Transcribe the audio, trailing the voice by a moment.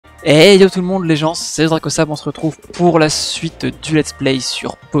Et yo tout le monde les gens, c'est Dracosab, on se retrouve pour la suite du let's play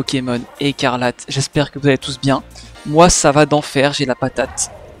sur Pokémon Écarlate. J'espère que vous allez tous bien. Moi ça va d'enfer, j'ai la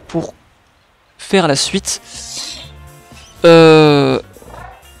patate pour faire la suite. Donc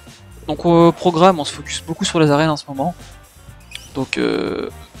au programme on se focus beaucoup sur les arènes en ce moment. Donc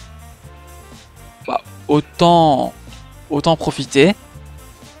autant profiter.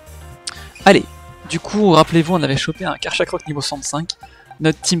 Allez, du coup rappelez-vous on avait chopé un Karchakroc niveau 65.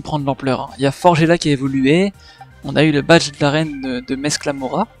 Notre team prend de l'ampleur. Il y a Forgella qui a évolué. On a eu le badge de l'arène de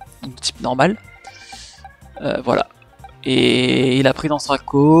Mesclamora, donc de type normal. Voilà. Et il a pris dans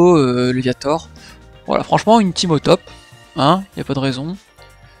Draco, Leviator. Voilà, franchement, une team au top. Hein, y a pas de raison.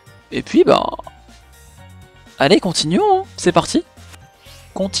 Et puis, ben. Allez, continuons. Hein. C'est parti.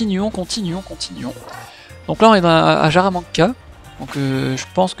 Continuons. Donc là, on est à Jaramanca. Donc je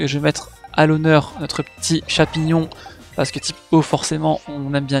pense que je vais mettre à l'honneur notre petit champignon. Parce que type eau, forcément,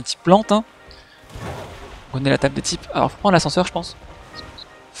 on aime bien type plante. Hein. On connaît la table des types. Alors, faut prendre l'ascenseur, je pense.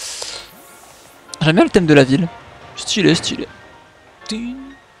 J'aime bien le thème de la ville. Stylé.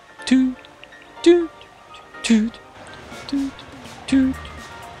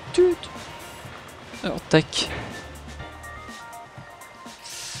 Alors, tac.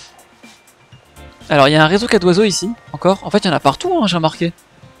 Alors, il y a un réseau cas d'oiseaux ici, encore. En fait, il y en a partout, hein, j'ai remarqué.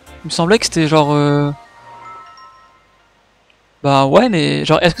 Il me semblait que c'était genre... Bah ouais, mais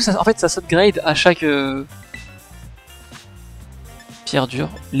genre, est-ce que ça, en fait, ça s'upgrade à chaque pierre dure,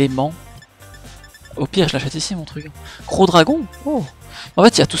 l'aimant. Au pire, je l'achète ici, mon truc. Gros dragon. Oh. En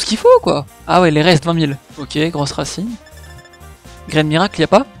fait, il y a tout ce qu'il faut, quoi. Ah ouais, les restes 20 000. Ok, grosse racine. Graine miracle, y a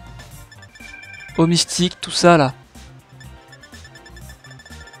pas. Eau mystique, tout ça là.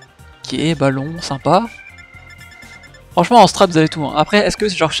 Ok, ballon, sympa. Franchement, en strat, vous avez tout. Hein. Après, est-ce que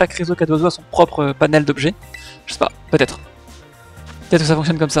genre chaque réseau cas d'oiseaux a son propre panel d'objets? Je sais pas, peut-être. Peut-être que ça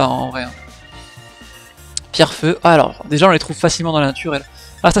fonctionne comme ça en vrai. Pierre-feu. Ah, alors, déjà on les trouve facilement dans la nature.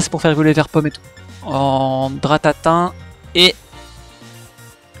 Ah, ça c'est pour faire évoluer vers pomme et tout. En dratatin et...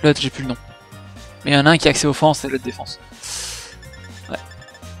 L'autre, j'ai plus le nom. Mais il y en a un qui a accès offense et l'autre défense. Ouais.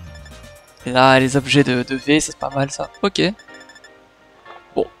 Et là, les objets de V, c'est pas mal ça. Ok.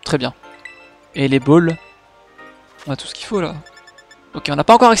 Bon, très bien. Et les balls. On a tout ce qu'il faut là. Ok, on n'a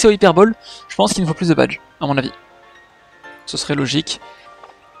pas encore accès au hyper ball. Je pense qu'il nous faut plus de badges, à mon avis. Ce serait logique.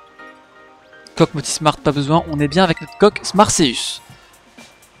 Coq Moti Smart, pas besoin. On est bien avec notre coq Marseus.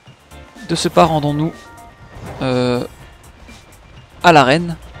 De ce pas, rendons-nous à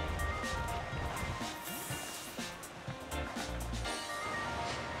l'arène.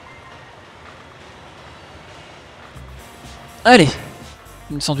 Allez,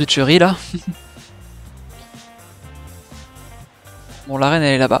 une sandwicherie là. Bon, l'arène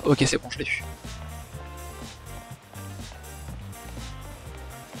elle est là-bas. Ok, c'est bon, je l'ai vu.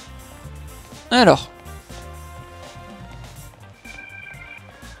 Alors.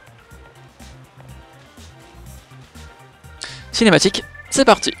 Cinématique, c'est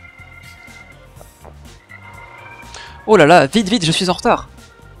parti. Oh là là, vite, je suis en retard.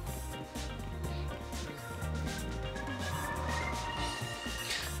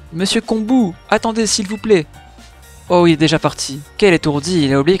 Monsieur Kombu, attendez s'il vous plaît. Oh, il est déjà parti. Quel étourdi,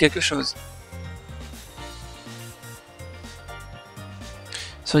 il a oublié quelque chose.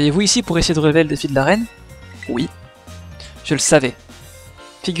 Seriez-vous ici pour essayer de relever le défi de l'arène? Oui. Je le savais.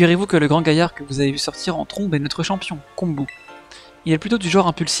 Figurez-vous que le grand gaillard que vous avez vu sortir en trombe est notre champion, Kombu. Il est plutôt du genre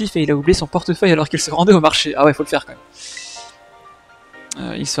impulsif et il a oublié son portefeuille alors qu'il se rendait au marché. Ah ouais, faut le faire quand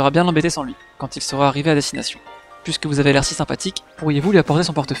même. Il sera bien embêté sans lui, quand il sera arrivé à destination. Puisque vous avez l'air si sympathique, pourriez-vous lui apporter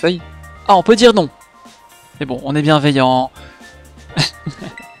son portefeuille? Ah, on peut dire non. Mais bon, on est bienveillant.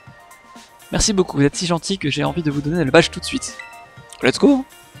 Merci beaucoup, vous êtes si gentil que j'ai envie de vous donner le badge tout de suite. Let's go.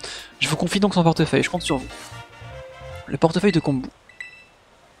 Je vous confie donc son portefeuille, je compte sur vous. Le portefeuille de Kombu.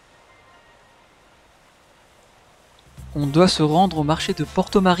 On doit se rendre au marché de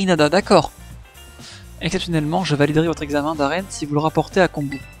Porto Marinada, d'accord. Exceptionnellement, je validerai votre examen d'arène si vous le rapportez à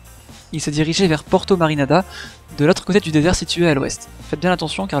Kombu. Il se dirigeait vers Porto Marinada, de l'autre côté du désert situé à l'ouest. Faites bien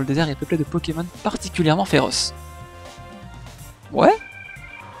attention car le désert est peuplé de Pokémon particulièrement féroces. Ouais.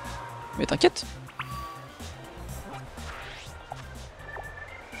 Mais t'inquiète.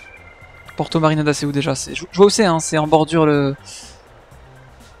 Porto Marinada, c'est où déjà? Je vois où c'est, hein, c'est en bordure le...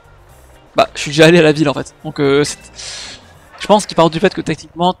 Bah, je suis déjà allé à la ville en fait. Donc, je pense qu'il part du fait que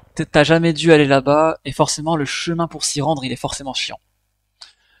techniquement, t'as jamais dû aller là-bas, et forcément, le chemin pour s'y rendre, il est forcément chiant.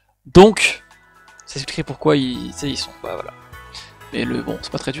 Donc, ça expliquerait pourquoi ils sont... Bah voilà. Mais bon,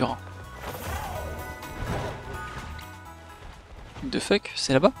 c'est pas très dur. Hein. The fuck?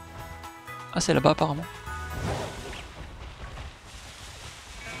 C'est là-bas? Ah, c'est là-bas apparemment.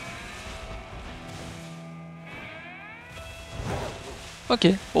 Ok,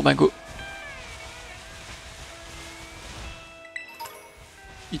 bon bah go.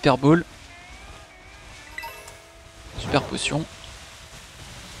 Hyper ball. Super potion.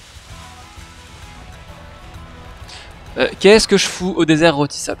 Qu'est-ce que je fous au désert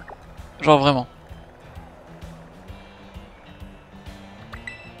rôtissable? Genre vraiment.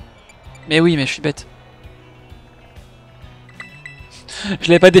 Mais oui, mais je suis bête. Je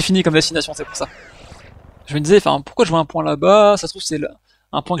l'avais pas défini comme destination, c'est pour ça. Je me disais, enfin, pourquoi je vois un point là-bas? Ça se trouve, c'est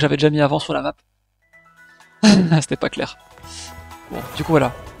un point que j'avais déjà mis avant sur la map. C'était pas clair. Bon, du coup,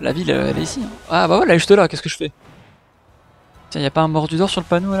 voilà. La ville, elle est ici. Hein. Ah bah voilà, elle est juste là, qu'est-ce que je fais? Tiens, y a pas un mordu d'or sur le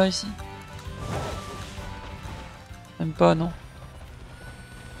panneau, là, ici? Même pas, non?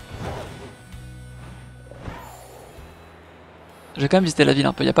 Je vais quand même visiter la ville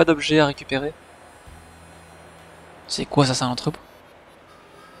un peu, y a pas d'objet à récupérer. C'est quoi ça, c'est un entrepôt?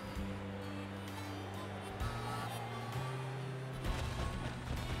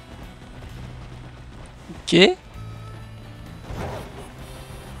 Ok.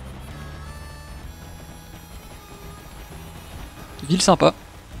 Ville sympa.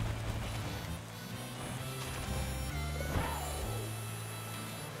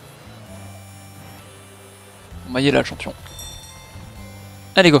 Bon, bah, il est là, le champion.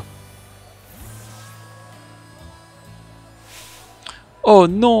 Allez, go. Oh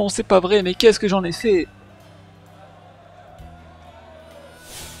non, c'est pas vrai, mais qu'est-ce que j'en ai fait?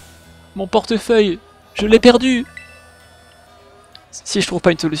 Mon portefeuille, je l'ai perdu. Si je trouve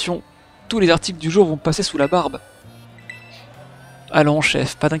pas une solution, tous les articles du jour vont me passer sous la barbe. Allons,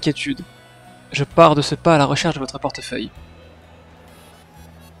 chef, pas d'inquiétude. Je pars de ce pas à la recherche de votre portefeuille.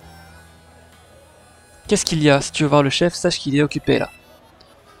 Qu'est-ce qu'il y a? Si tu veux voir le chef, sache qu'il est occupé là.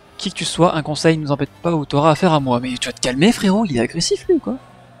 Qui que tu sois, un conseil ne nous embête pas ou t'auras affaire à moi. Mais tu vas te calmer, frérot, il est agressif lui ou quoi?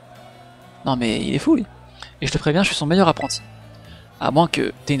 Non mais il est fou lui. Et je te préviens, je suis son meilleur apprenti. À moins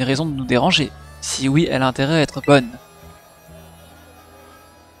que t'aies une raison de nous déranger. Si oui, elle a intérêt à être bonne.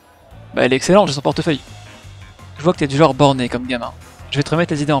 Bah elle est excellente, j'ai son portefeuille. Je vois que t'es du genre borné comme gamin. Je vais te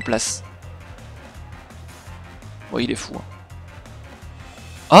remettre les idées en place. Bon, il est fou. Hein.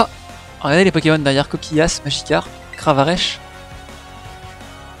 Ah! Regardez les Pokémon derrière, Coquillas, Magikarp, Cravarèche,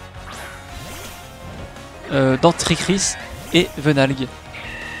 Dentricris et Venalgue.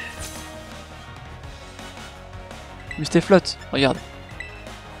 Mustéflotte, regarde.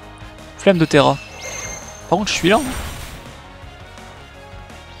 Flamme de Terra. Par contre, je suis là. Hein.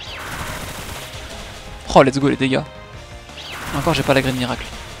 Oh, let's go les dégâts. Encore, j'ai pas la graine miracle.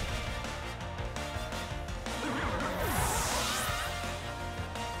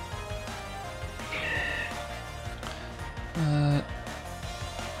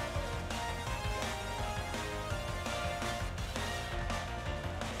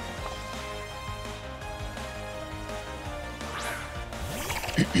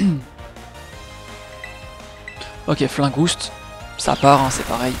 Ok, Flingouste, ça part, hein, c'est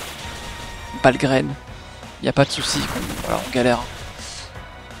pareil. Balgraine, y a pas de soucis, voilà, on galère.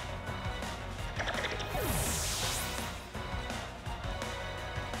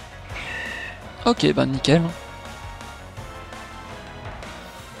 Ok, ben nickel.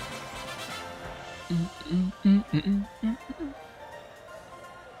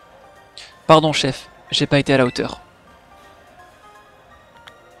 Pardon chef, j'ai pas été à la hauteur.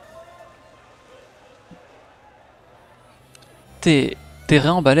 T'es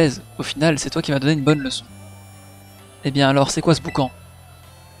vraiment balèze, au final c'est toi qui m'as donné une bonne leçon. Eh bien alors c'est quoi ce boucan?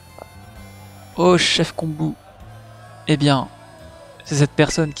 Oh chef Kombu. Eh bien, c'est cette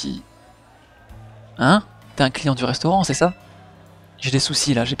personne qui... Hein? T'es un client du restaurant, c'est ça? J'ai des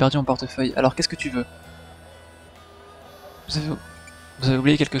soucis là, j'ai perdu mon portefeuille, alors qu'est-ce que tu veux? Vous avez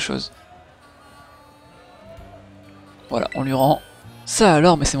oublié quelque chose. Voilà, on lui rend... Ça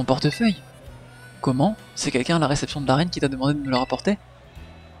alors, mais c'est mon portefeuille! Comment? C'est quelqu'un à la réception de l'arène qui t'a demandé de me le rapporter?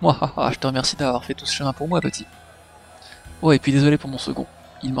 Moi, je te remercie d'avoir fait tout ce chemin pour moi, petit. Oh, et puis désolé pour mon second.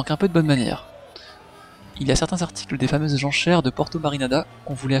 Il manque un peu de bonne manière. Il y a certains articles des fameuses enchères de Porto Marinada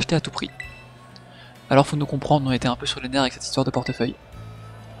qu'on voulait acheter à tout prix. Alors faut nous comprendre, on était un peu sur les nerfs avec cette histoire de portefeuille.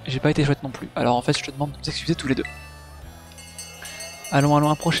 J'ai pas été chouette non plus, alors en fait je te demande de nous excuser tous les deux. Allons,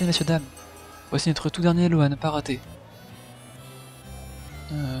 approchez messieurs dames. Voici notre tout dernier lot à ne pas rater.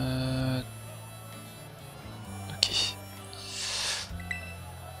 Ok.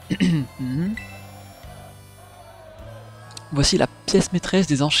 Voici la pièce maîtresse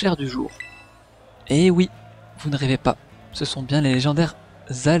des enchères du jour. Et oui, vous ne rêvez pas, ce sont bien les légendaires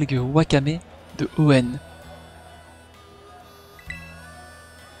algues wakame de ON.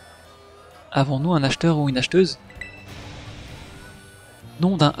 Avons-nous un acheteur ou une acheteuse?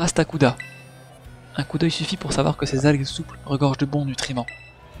 Nom d'un Astakuda. Un coup d'œil suffit pour savoir que ces algues souples regorgent de bons nutriments.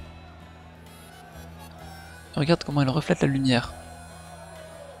 Regarde comment elles reflètent la lumière.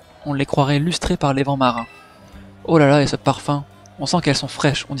 On les croirait lustrées par les vents marins. Oh là là, et ce parfum. On sent qu'elles sont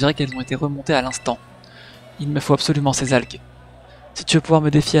fraîches, on dirait qu'elles ont été remontées à l'instant. Il me faut absolument ces algues. Si tu veux pouvoir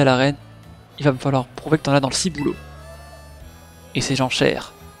me défier à l'arène, il va me falloir prouver que t'en as dans le ciboulot. Et ces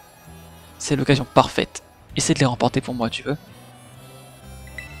enchères. C'est l'occasion parfaite. Essaie de les remporter pour moi, tu veux?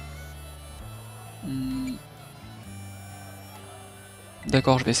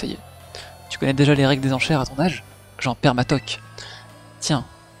 D'accord, je vais essayer. Tu connais déjà les règles des enchères à ton âge? J'en perds ma toque. Tiens,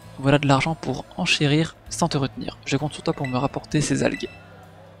 voilà de l'argent pour enchérir sans te retenir. Je compte sur toi pour me rapporter ces algues.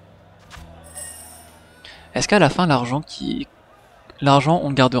 Est-ce qu'à la fin, l'argent, on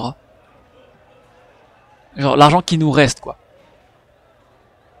le gardera? Genre, l'argent qui nous reste, quoi.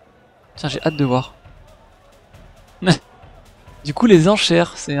 Tiens, j'ai hâte de voir. Du coup, les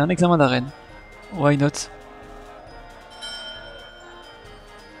enchères, c'est un examen d'arène. Why not?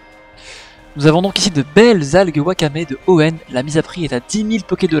 Nous avons donc ici de belles algues wakame de ON. La mise à prix est à 10 000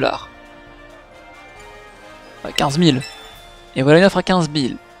 Poké-dollars. 15 000. Et voilà une offre à 15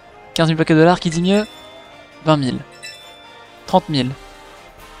 000. 15 000 Poké-dollars, qui dit mieux? 20 000. 30 000.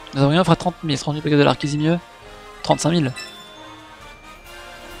 Nous avons une offre à 30 000. 30 000 Poké-dollars, qui dit mieux? 35 000.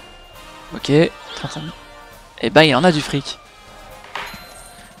 Ok, 35 000. Et bah, il en a du fric.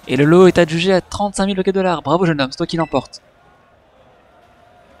 Et le lot est adjugé à 35 000 Poké-dollars. Bravo, jeune homme, c'est toi qui l'emporte.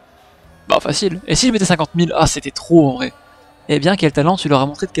 Bah, facile. Et si je mettais 50 000? Ah, c'était trop en vrai. Eh bien, quel talent, tu leur as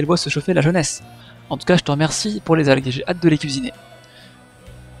montré de quelle voie se chauffait la jeunesse. En tout cas, je te remercie pour les algues et j'ai hâte de les cuisiner.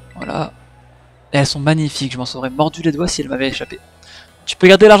 Voilà. Et elles sont magnifiques, je m'en serais mordu les doigts si elles m'avaient échappé. Tu peux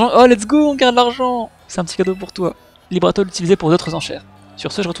garder l'argent. Oh, let's go, on garde l'argent. C'est un petit cadeau pour toi. Libre à toi de l'utiliser pour d'autres enchères.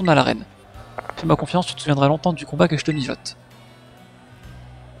 Sur ce, je retourne à l'arène. Fais-moi confiance, tu te souviendras longtemps du combat que je te mijote.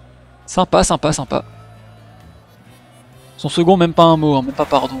 Sympa, sympa, sympa. Son second, même pas un mot, hein, même pas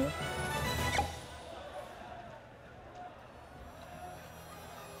pardon.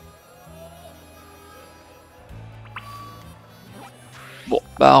 Bon,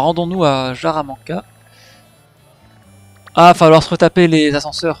 bah rendons-nous à Jaramanca. Ah, falloir se retaper les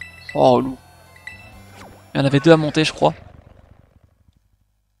ascenseurs. Oh, relou. Il y en avait deux à monter, je crois.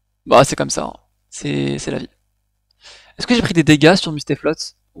 Bah, c'est comme ça. Hein. C'est la vie. Est-ce que j'ai pris des dégâts sur Mustéflot?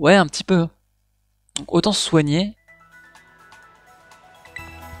 Ouais, un petit peu. Donc, autant se soigner.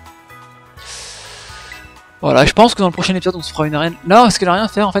 Voilà, je pense que dans le prochain épisode, on se fera une arène. Là, ce qu'elle a rien à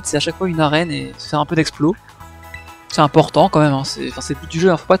faire, en fait, c'est à chaque fois une arène et faire un peu d'explos. C'est important quand même, hein. C'est le but du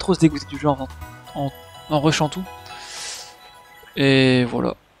jeu, hein. Faut pas trop se dégoûter du jeu en rushant tout. Et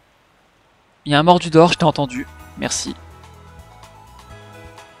voilà. Il y a un mordu d'or, je t'ai entendu. Merci.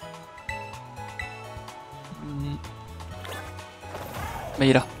 Mais il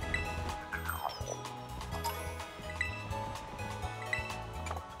est là.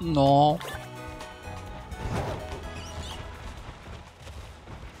 Non.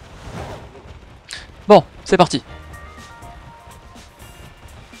 Bon, c'est parti.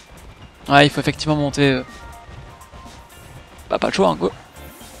 Ouais, il faut effectivement monter. Bah, pas le choix, hein, go.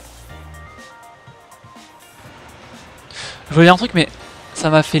 Je voulais dire un truc, mais ça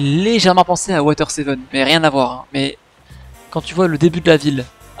m'a fait légèrement penser à Water 7. Mais rien à voir. Hein. Mais quand tu vois le début de la ville,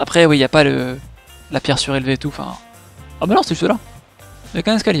 après, oui, il n'y a pas la pierre surélevée et tout. Enfin. Ah, bah non, c'est juste là. Il y a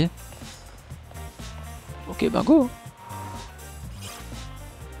qu'un escalier. Ok, ben go.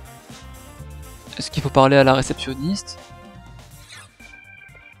 Est-ce qu'il faut parler à la réceptionniste?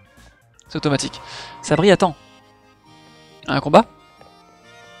 C'est automatique. Sabri, attends. Un combat?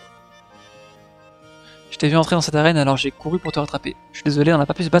 Je t'ai vu entrer dans cette arène alors j'ai couru pour te rattraper. Je suis désolé, on n'a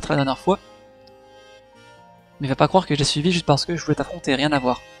pas pu se battre la dernière fois. Mais va pas croire que j'ai suivi juste parce que je voulais t'affronter, rien à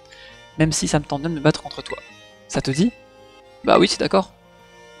voir. Même si ça me tente bien de me battre contre toi. Ça te dit? Bah oui, c'est d'accord.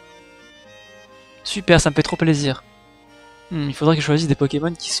 Super, ça me fait trop plaisir. Il faudrait que je choisisse des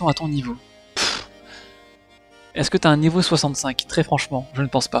Pokémon qui sont à ton niveau. Est-ce que t'as un niveau 65? Très franchement, je ne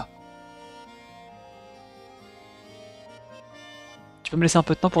pense pas. Tu peux me laisser un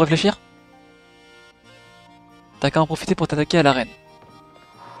peu de temps pour réfléchir? T'as qu'à en profiter pour t'attaquer à l'arène.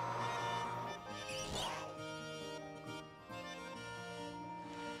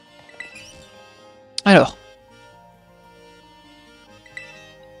 Alors.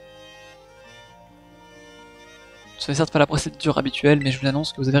 Ce n'est certes pas la procédure habituelle, mais je vous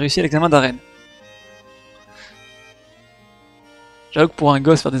annonce que vous avez réussi à l'examen d'arène. J'avoue que pour un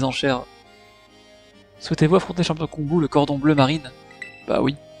gosse faire des enchères... Souhaitez-vous affronter champion Kumbu, le cordon bleu marine? Bah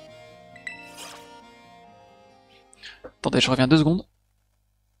oui. Attendez, je reviens 2 secondes.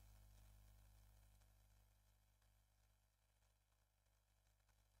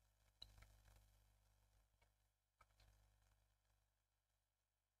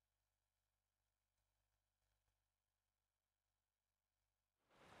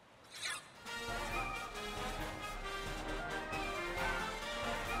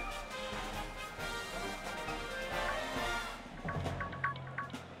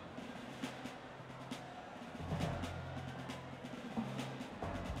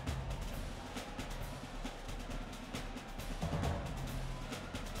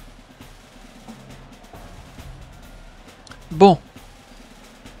 Bon.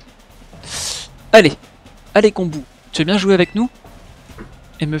 Allez. Allez, Kombu. Tu veux bien jouer avec nous?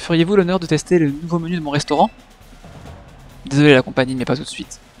 Et me feriez-vous l'honneur de tester le nouveau menu de mon restaurant? Désolé la compagnie, mais pas tout de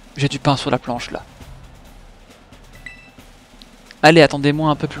suite. J'ai du pain sur la planche, là. Allez, attendez-moi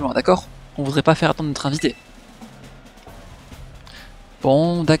un peu plus loin, d'accord? On voudrait pas faire attendre notre invité.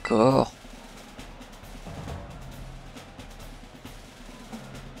 Bon, d'accord.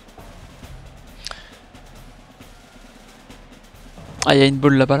 Ah, il y a une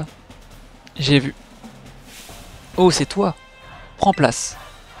boule là-bas, là. J'ai vu. Oh, c'est toi. Prends place.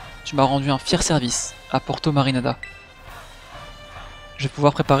 Tu m'as rendu un fier service à Porto Marinada. Je vais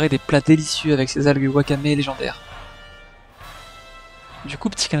pouvoir préparer des plats délicieux avec ces algues wakame légendaires. Du coup,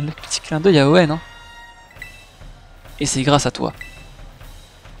 petit clin d'œil à Owen, hein. Et c'est grâce à toi.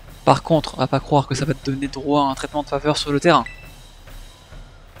 Par contre, on va pas croire que ça va te donner droit à un traitement de faveur sur le terrain.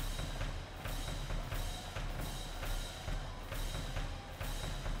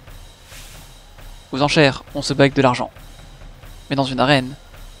 Aux enchères, on se bat avec de l'argent. Mais dans une arène,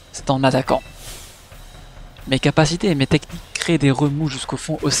 c'est en attaquant. Mes capacités et mes techniques créent des remous jusqu'au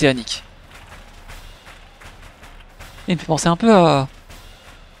fond océanique. Et il me fait penser un peu à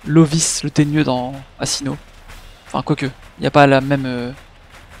Lovis, le teigneux dans Asino. Enfin, quoique, il n'y a pas la même...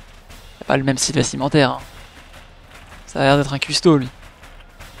 y a pas le même style vestimentaire. Hein. Ça a l'air d'être un cuistot, lui.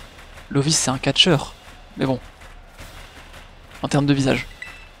 Lovis, c'est un catcheur. Mais bon. En termes de visage.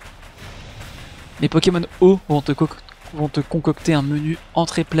 Les Pokémon O vont te concocter un menu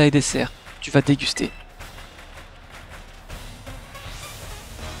entrée, plat et dessert. Tu vas déguster.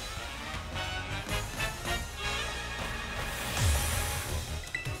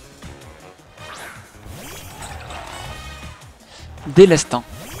 Délestin.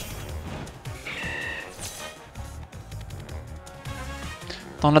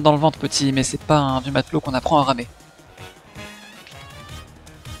 T'en as dans le ventre, petit, mais c'est pas un vieux matelot qu'on apprend à ramer.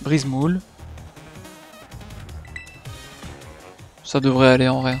 Brise-moule. Ça devrait aller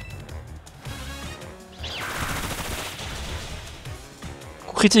en vrai.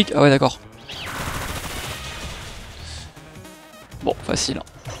 Coup critique. Ah ouais, d'accord. Bon, facile. Hein.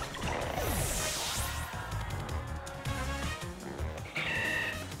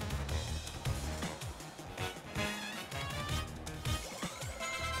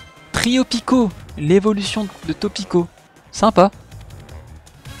 Trio Pico, l'évolution de Topico. Sympa.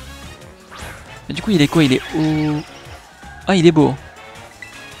 Mais du coup, il est quoi? Il est haut. Ah, il est beau.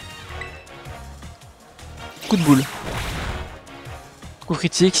 Coup de boule. Coup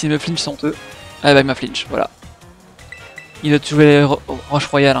critique, s'il me flinch, c'est honteux. Ah bah, il m'a flinch, voilà. Il doit jouer les Roche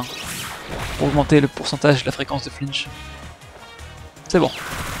Royale hein, pour augmenter le pourcentage de la fréquence de flinch. C'est bon.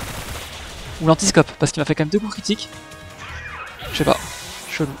 Ou l'antiscope, parce qu'il m'a fait quand même 2 coups critiques. Je sais pas.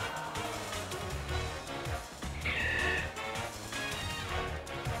 Chelou.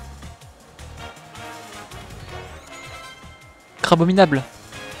 Abominable.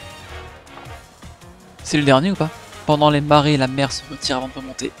 C'est le dernier ou pas? Pendant les marées, la mer se retire avant de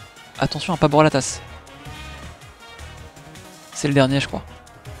remonter. Attention à pas boire la tasse. C'est le dernier, je crois.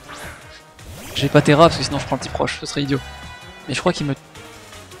 J'ai pas Terra parce que sinon je prends le petit proche, ce serait idiot. Mais je crois qu'il me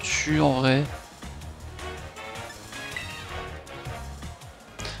tue en vrai.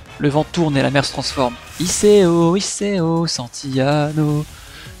 Le vent tourne et la mer se transforme. Iseo, Iseo, Santillano,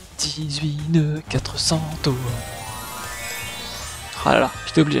 18 nœuds, 400 tours. Ah là là,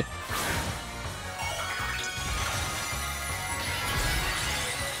 j'étais obligé.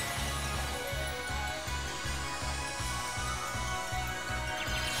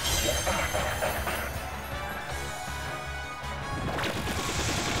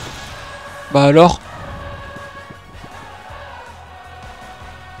 Bah alors?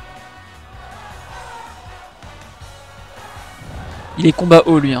 Il est combat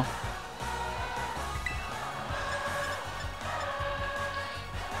haut lui hein.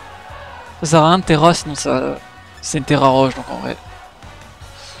 Ça sert à rien de Terra, sinon ça... c'est une Terra roche, donc en vrai...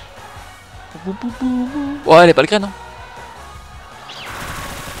 Ouais, elle est pas le graine, hein.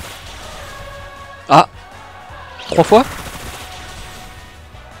 Ah 3 fois.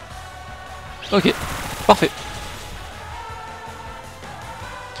 Ok, parfait.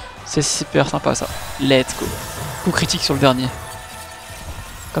 C'est super sympa ça. Let's go. Coup critique sur le dernier.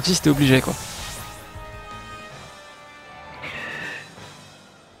 Comme si c'était obligé, quoi.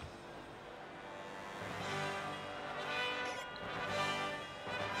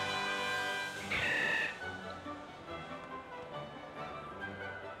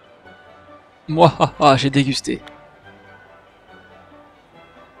 Moi, j'ai dégusté.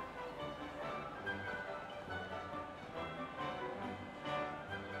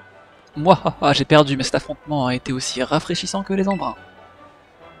 Moi, j'ai perdu, mais cet affrontement a été aussi rafraîchissant que les embruns.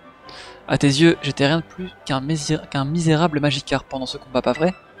 À tes yeux, j'étais rien de plus qu'un misérable magicard pendant ce combat, pas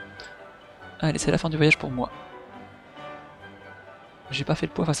vrai? Allez, c'est la fin du voyage pour moi. J'ai pas fait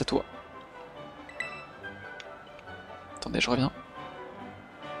le poids face à toi. Attendez, je reviens.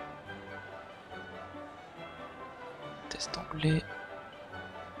 Test anglais.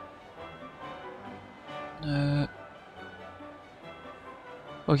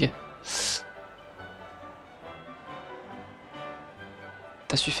 Ok.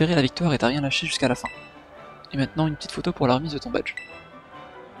 T'as su ferrer la victoire et t'as rien lâché jusqu'à la fin. Et maintenant une petite photo pour la remise de ton badge.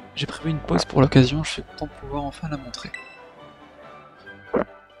 J'ai prévu une pause pour l'occasion, je suis content de pouvoir enfin la montrer.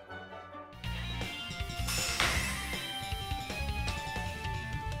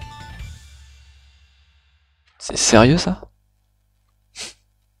 C'est sérieux ça?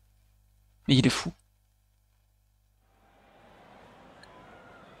 Mais il est fou.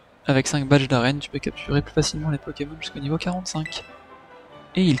 Avec 5 badges d'arène, tu peux capturer plus facilement les Pokémon jusqu'au niveau 45.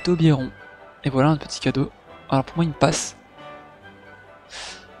 Et ils t'obéiront. Et voilà un petit cadeau. Alors pour moi il me passe.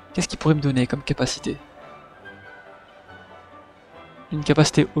 Qu'est-ce qu'il pourrait me donner comme capacité? Une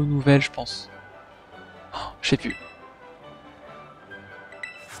capacité aux nouvelles, je pense. Oh, je sais plus.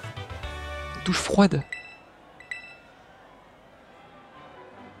 Douche froide.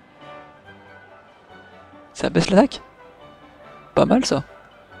 Ça baisse l'attaque? Pas mal ça.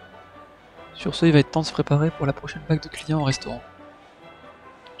 Sur ce, il va être temps de se préparer pour la prochaine vague de clients au restaurant.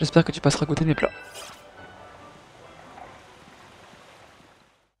 J'espère que tu passeras goûter mes plats.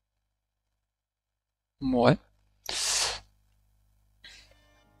 Ouais.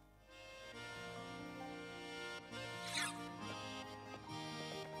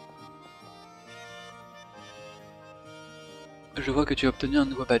 Je vois que tu as obtenu un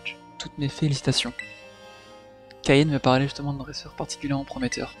nouveau badge. Toutes mes félicitations. Cayenne me parlait justement de dresseur particulièrement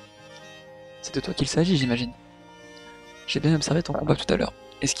prometteur. C'est de toi qu'il s'agit, j'imagine. J'ai bien observé ton combat tout à l'heure.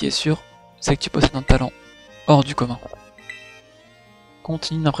 Et ce qui est sûr, c'est que tu possèdes un talent hors du commun.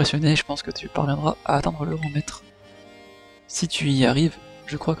 Continue d'impressionner, je pense que tu parviendras à atteindre le grand maître. Si tu y arrives,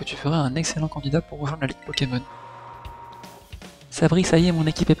 je crois que tu feras un excellent candidat pour rejoindre la Ligue Pokémon. Sabri, ça y est, mon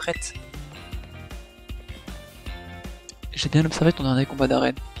équipe est prête. J'ai bien observé ton dernier combat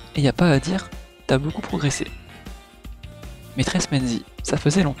d'arène, et y a pas à dire, t'as beaucoup progressé. Maîtresse Menzi, ça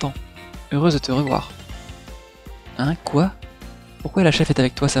faisait longtemps. Heureuse de te revoir. Hein, quoi? Pourquoi la chef est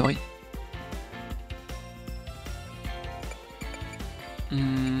avec toi, Sabri? Je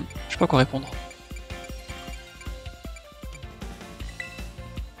sais pas quoi répondre.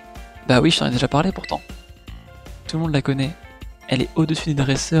 Bah oui, je t'en ai déjà parlé pourtant. Tout le monde la connaît. Elle est au-dessus des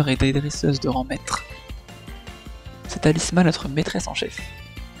dresseurs et des dresseuses de rang maître. C'est Alisma, notre maîtresse en chef.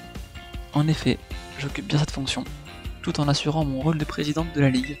 En effet, j'occupe bien cette fonction, tout en assurant mon rôle de présidente de la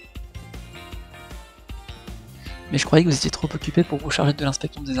Ligue. Mais je croyais que vous étiez trop occupé pour vous charger de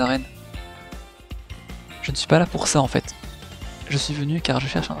l'inspection des arènes. Je ne suis pas là pour ça en fait. Je suis venu car je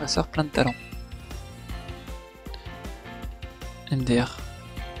cherche un dresseur plein de talent. MDR.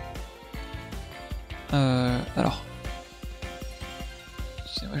 Alors.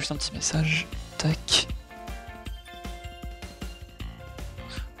 C'est juste un petit message. Tac.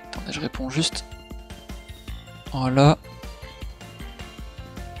 Attendez, je réponds juste. Voilà.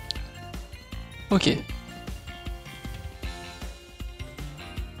 Ok.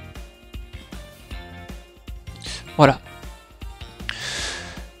 Voilà.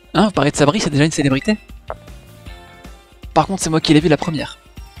 Hein, vous parlez de Sabri, c'est déjà une célébrité. Par contre, c'est moi qui l'ai vu la première.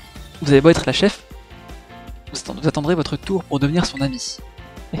 Vous avez beau être la chef, vous attendrez votre tour pour devenir son ami.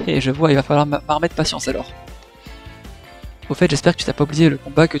 Et je vois, il va falloir remettre patience alors. Au fait, j'espère que tu t'as pas oublié le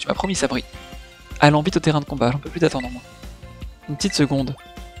combat que tu m'as promis, Sabri. Allons vite au terrain de combat, j'en peux plus d'attendre moi. Une petite seconde.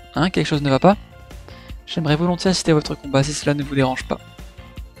 Hein, quelque chose ne va pas? J'aimerais volontiers assister à votre combat si cela ne vous dérange pas.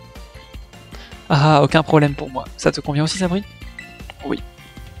 Ah, aucun problème pour moi. Ça te convient aussi, Sabri? Oui.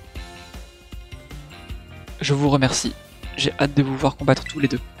 Je vous remercie. J'ai hâte de vous voir combattre tous les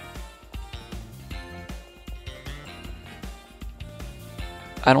deux.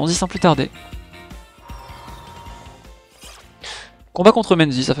 Allons-y sans plus tarder. Combat contre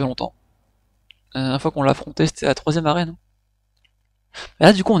Menzi, ça fait longtemps. Une fois qu'on l'a affronté, c'était la 3ème arène. Et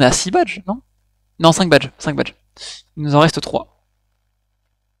là, du coup, on est à 6 badges, non? Non, 5 badges, 5 badges. Il nous en reste 3.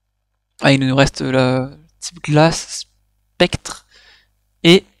 Ah, il nous reste la type glace, spectre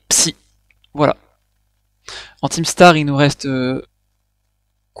et psy. Voilà. En Team Star, il nous reste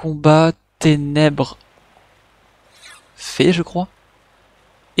combat, ténèbres, fée, je crois.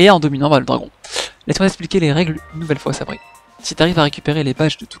 Et en dominant, bah, le dragon. Laisse-moi expliquer les règles une nouvelle fois, Sabri. Si tu arrives à récupérer les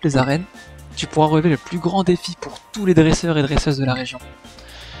badges de toutes les arènes, tu pourras relever le plus grand défi pour tous les dresseurs et dresseuses de la région.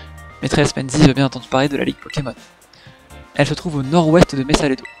 Maîtresse Menzies veut bien entendu parler de la Ligue Pokémon. Elle se trouve au nord-ouest de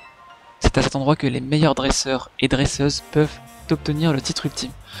Mesaledo. C'est à cet endroit que les meilleurs dresseurs et dresseuses peuvent obtenir le titre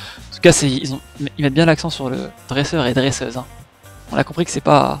ultime. En tout cas, ils mettent bien l'accent sur le dresseur et dresseuse. Hein. On a compris que c'est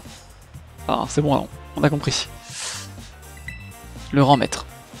pas... Enfin, c'est bon, on a compris. Le rang maître.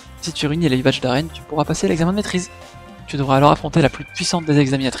 Si tu réunis les badges d'arène, tu pourras passer l'examen de maîtrise. Tu devras alors affronter la plus puissante des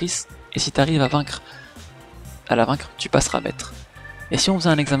examinatrices, et si tu arrives à la vaincre, tu passeras maître. Et si on faisait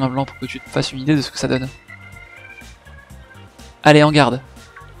un examen blanc pour que tu te fasses une idée de ce que ça donne? Allez, en garde.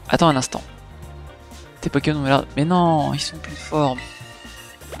 Attends un instant. Tes Pokémon ont l'air... Mais non, ils sont en pleine forme.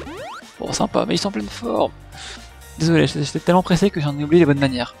 Bon, sympa, mais ils sont en pleine forme. Désolé, j'étais tellement pressé que j'en ai oublié les bonnes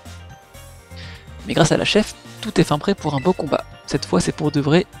manières. Mais grâce à la chef, tout est fin prêt pour un beau combat. Cette fois, c'est pour de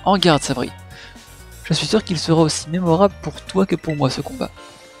vrai. En garde, Sabri. Je suis sûr qu'il sera aussi mémorable pour toi que pour moi, ce combat.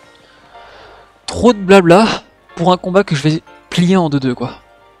 Trop de blabla pour un combat que je vais plier en 2-2, quoi.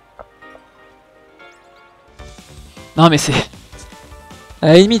 Non, mais c'est... À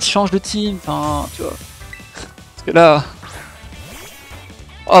la limite, change de team, enfin, tu vois. Parce que là...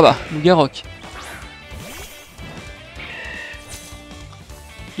 Oh bah, Lougarok.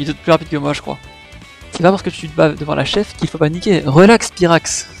 Il est plus rapide que moi, je crois. C'est pas parce que tu te bats devant la chef qu'il faut paniquer. Relax,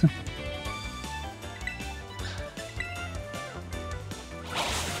 Pyrax.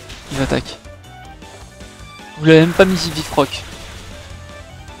 Il attaque. Vous l'avez même pas mis Vifroc.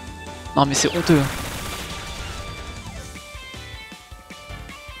 Non mais c'est honteux.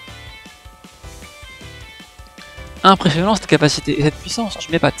 Impressionnant cette capacité et cette puissance,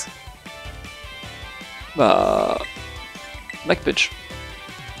 je m'épate. Bah... Back punch.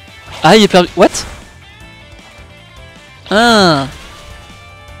 Ah, il est perdu. What? Ah.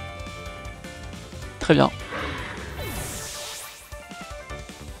 Très bien.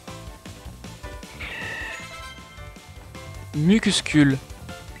 Mucuscule.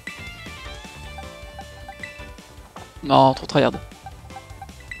 Non, trop tryhard.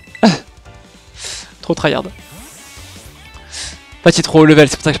 Trop tryhard. En fait, c'est trop haut level,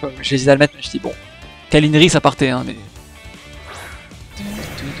 c'est pour ça que j'ai hésité à le mettre, mais je dis bon. Kalinerie, ça partait, hein, mais...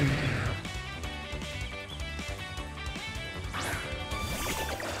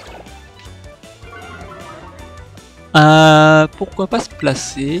 Pourquoi pas se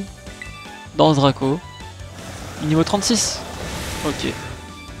placer dans ce Draco. Niveau 36. Ok.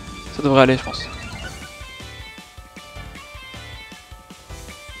 Ça devrait aller, je pense.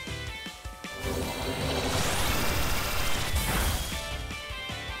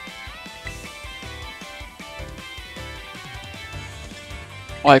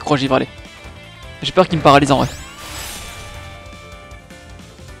 Ouais, croix-givre, allez. J'ai peur qu'il me paralyse en vrai.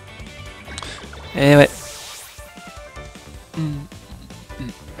 Eh ouais.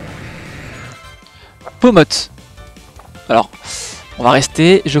 Pomote. Alors, on va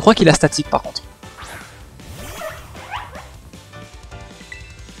rester. Je crois qu'il a statique par contre.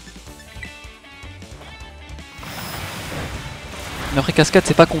 Mais après cascade,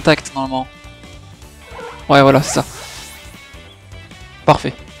 c'est pas contact normalement. Ouais, voilà, c'est ça.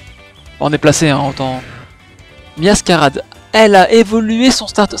 Parfait. Bon, on est placé, hein, autant. Miascarade. Elle a évolué son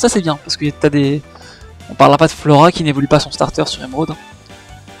starter. Ça, c'est bien parce que t'as des. On parlera pas de Flora qui n'évolue pas son starter sur Emerald.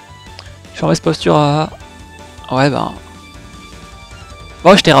 Je suis en mauvaise posture à... Ouais, ben...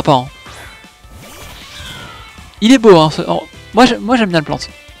 Bon, je t'aiera pas. Hein. Il est beau, hein. Moi, j'aime bien le plante.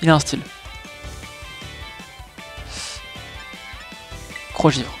 Il a un style.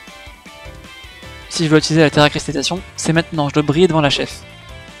 Croix-givre. Si je dois utiliser la terra cristallisation, c'est maintenant. Je dois briller devant la chef.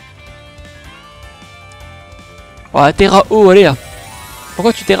 Ouais, terra eau, allez là.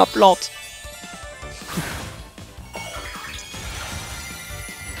 Pourquoi tu terra plante?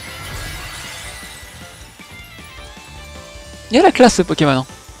 Il y a la classe ce Pokémon. Hein.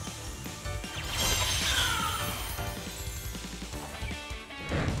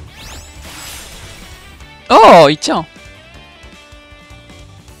 Oh, il tient.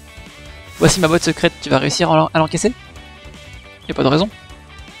 Voici ma boîte secrète, tu vas réussir à l'encaisser? Y'a pas de raison.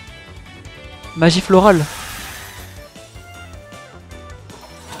 Magie florale.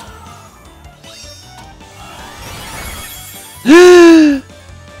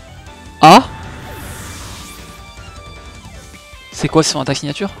 Ah. C'est quoi son attaque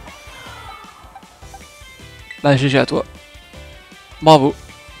signature? Bah GG à toi. Bravo.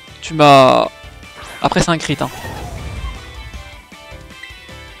 Tu m'as... Après c'est un crit hein.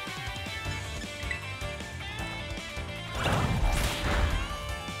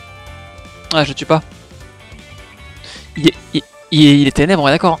 Ah je tue pas. Il est ténèbre, on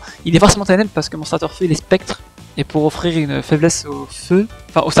est d'accord. Il est forcément ténèbre parce que mon starter feu il est spectre. Et pour offrir une faiblesse au feu,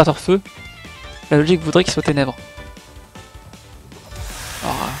 enfin au starter feu, la logique voudrait qu'il soit ténèbre.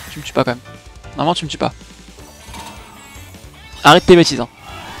 Alors, Tu me tues pas quand même. Normalement tu me tues pas. Arrête tes bêtises hein.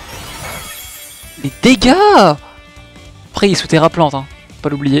 Les dégâts. Après il est sous terre plante hein. Faut pas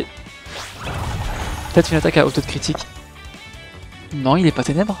l'oublier. Peut-être une attaque à auto de critique. Non il est pas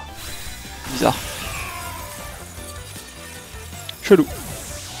ténèbres. Bizarre. Chelou.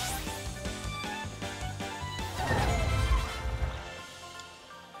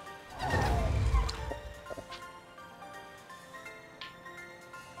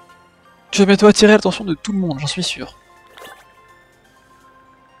 Tu vas bientôt attirer l'attention de tout le monde, j'en suis sûr.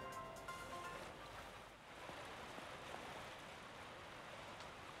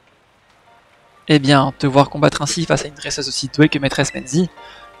 Eh bien, te voir combattre ainsi face à une dresseuse aussi douée que maîtresse Menzi,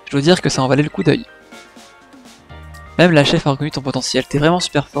 je dois dire que ça en valait le coup d'œil. Même la chef a reconnu ton potentiel, t'es vraiment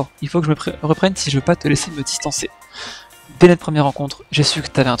super fort. Il faut que je me reprenne si je veux pas te laisser me distancer. Dès notre première rencontre, j'ai su que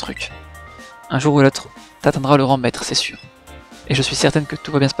t'avais un truc. Un jour ou l'autre, t'atteindras le rang maître, c'est sûr. Et je suis certaine que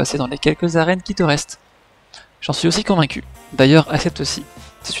tout va bien se passer dans les quelques arènes qui te restent. J'en suis aussi convaincu. D'ailleurs, accepte aussi.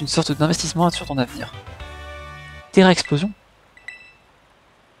 C'est une sorte d'investissement sur ton avenir. Terra Explosion.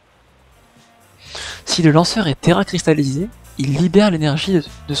 Si le lanceur est Terra cristallisé, il libère l'énergie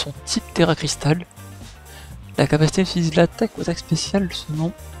de son type Terra Cristal. La capacité d'utiliser l'attaque ou attaque spéciale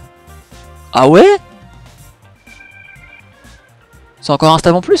selon... Ah ouais? C'est encore un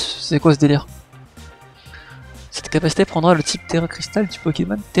stab en plus? C'est quoi ce délire? Cette capacité prendra le type Terra Cristal du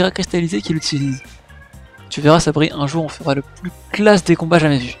Pokémon Terra Cristallisé qui l'utilise. Tu verras ça brille, un jour on fera le plus classe des combats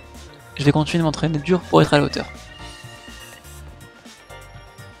jamais vus. Je vais continuer de m'entraîner dur pour être à la hauteur.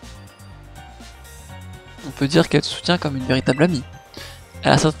 On peut dire qu'elle te soutient comme une véritable amie.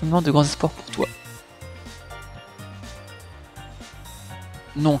 Elle a certainement de grands espoirs pour toi.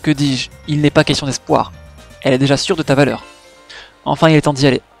 Non, que dis-je, il n'est pas question d'espoir. Elle est déjà sûre de ta valeur. Enfin, il est temps d'y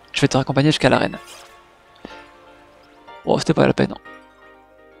aller. Je vais te raccompagner jusqu'à l'arène. Oh, c'était pas la peine.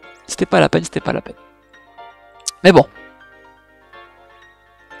 C'était pas la peine, c'était pas la peine. Mais bon.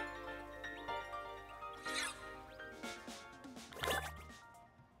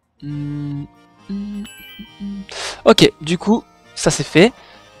 Ok, du coup, ça c'est fait.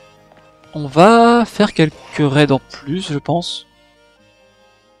 On va faire quelques raids en plus, je pense.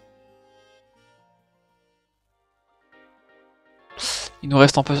 Il nous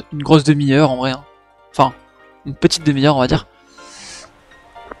reste un peu une grosse demi-heure en vrai. Hein. Enfin, une petite demi-heure on va dire.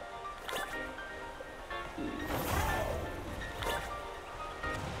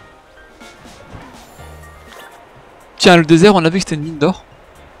 Tiens, le désert, on a vu que c'était une mine d'or.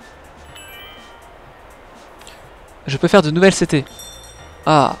 Je peux faire de nouvelles CT.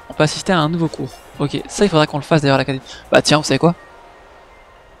 Ah, on peut assister à un nouveau cours. Ok, ça il faudra qu'on le fasse d'ailleurs à l'académie. Bah tiens, vous savez quoi?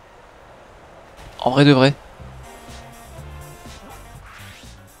 En vrai de vrai.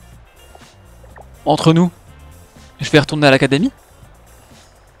 Entre nous, je vais retourner à l'académie.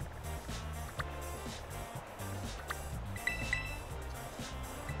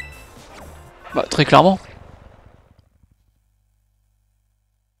 Bah très clairement.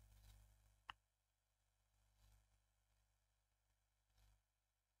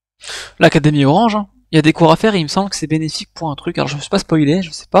 L'académie orange, hein. Il y a des cours à faire et il me semble que c'est bénéfique pour un truc. Alors je me suis pas spoilé, je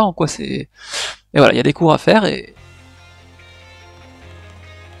sais pas en quoi c'est... Et voilà, il y a des cours à faire et...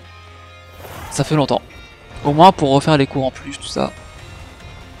 Ça fait longtemps. Au moins pour refaire les cours en plus, tout ça.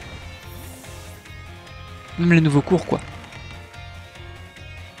 Même les nouveaux cours quoi.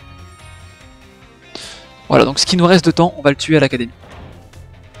 Voilà, donc ce qui nous reste de temps, on va le tuer à l'académie.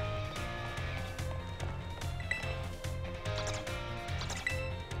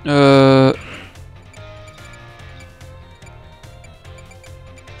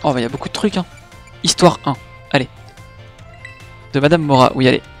 Oh bah il y a beaucoup de trucs hein. Histoire 1, allez. De Madame Mora, oui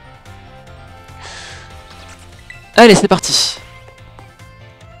allez. Allez c'est parti.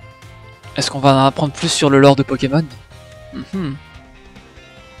 Est-ce qu'on va en apprendre plus sur le lore de Pokémon?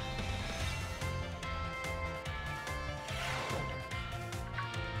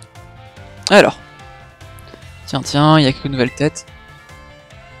 Alors. Tiens, il y a quelques nouvelles têtes.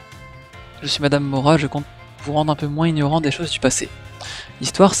 Je suis Madame Mora, je compte vous rendre un peu moins ignorant des choses du passé.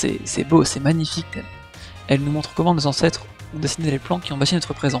 L'histoire c'est beau, c'est magnifique. Elle nous montre comment nos ancêtres ont dessiné les plans qui ont bâti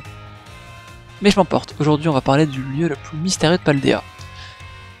notre présent. Mais je m'emporte, aujourd'hui on va parler du lieu le plus mystérieux de Paldéa.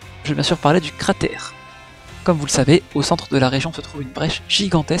 Je vais bien sûr parler du cratère. Comme vous le savez, au centre de la région se trouve une brèche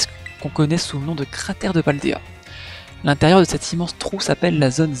gigantesque qu'on connaît sous le nom de cratère de Paldéa. L'intérieur de cet immense trou s'appelle la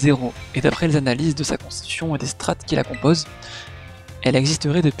zone 0, et d'après les analyses de sa constitution et des strates qui la composent, elle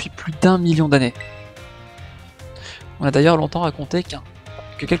existerait depuis plus d'1 million d'années. On a d'ailleurs longtemps raconté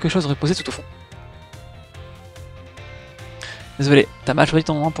que quelque chose reposait tout au fond. Désolé, t'as mal choisi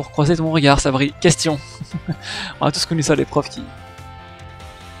ton moment pour croiser ton regard, Sabri. Question. On a tous connu ça, les profs qui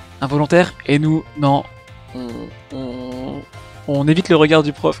Involontaire, et nous, non. On évite le regard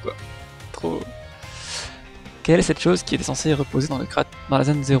du prof, quoi. Trop... Quelle est cette chose qui était censée reposer dans la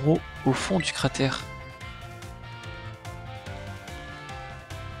zone 0 au fond du cratère?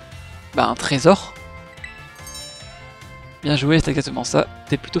 Bah un trésor. Bien joué, c'est exactement ça.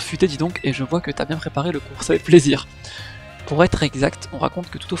 T'es plutôt futé, dis donc, et je vois que t'as bien préparé le cours, ça fait plaisir. Pour être exact, on raconte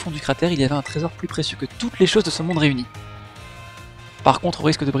que tout au fond du cratère, il y avait un trésor plus précieux que toutes les choses de ce monde réunies. Par contre, au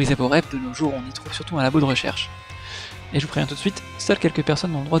risque de briser vos rêves, de nos jours, on y trouve surtout un labo de recherche. Et je vous préviens tout de suite, seules quelques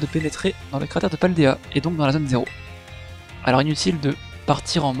personnes ont le droit de pénétrer dans le cratère de Paldéa, et donc dans la zone 0. Alors inutile de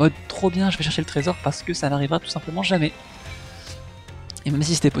partir en mode trop bien, je vais chercher le trésor parce que ça n'arrivera tout simplement jamais. Et même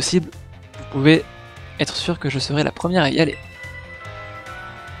si c'était possible, vous pouvez être sûr que je serai la première à y aller.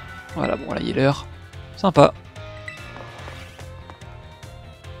 Voilà, bon là il est l'heure. Sympa.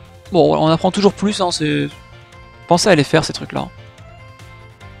 Bon, on apprend toujours plus, hein, c'est... Pensez à les faire ces trucs là.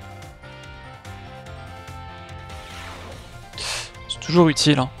 C'est toujours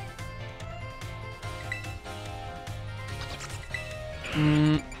utile. Hein.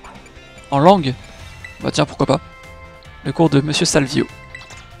 En langue? Bah tiens, pourquoi pas. Le cours de Monsieur Salvio.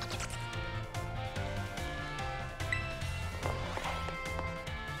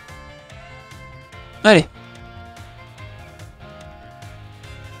 Allez.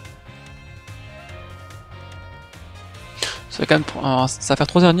 Ça va quand même, ça va faire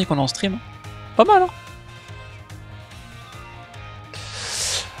 3h30 qu'on est en stream. Pas mal, hein.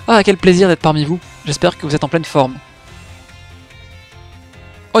 Ah, quel plaisir d'être parmi vous. J'espère que vous êtes en pleine forme.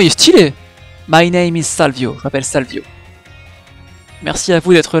 Oh, il est stylé. My name is Salvio. Je m'appelle Salvio. Merci à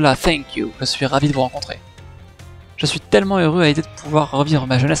vous d'être là. Thank you. Je suis ravi de vous rencontrer. Je suis tellement heureux à l'idée de pouvoir revivre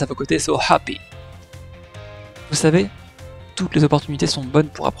ma jeunesse à vos côtés. So happy. Vous savez, toutes les opportunités sont bonnes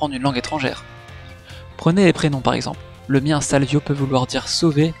pour apprendre une langue étrangère. Prenez les prénoms par exemple. Le mien Salvio peut vouloir dire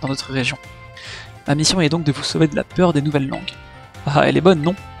sauver dans notre région. Ma mission est donc de vous sauver de la peur des nouvelles langues. Ah, elle est bonne,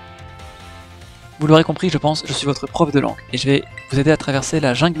 non? Vous l'aurez compris, je pense, je suis votre prof de langue, et je vais vous aider à traverser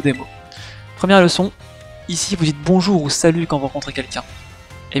la jungle des mots. Première leçon, ici vous dites bonjour ou salut quand vous rencontrez quelqu'un.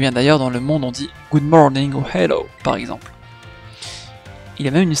 Et bien d'ailleurs, dans le monde on dit good morning ou hello, par exemple. Il y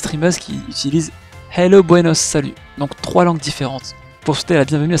a même une streameuse qui utilise hello, buenos, salut, donc 3 langues différentes, pour souhaiter la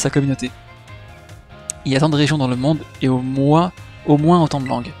bienvenue à sa communauté. Il y a tant de régions dans le monde, et au moins autant de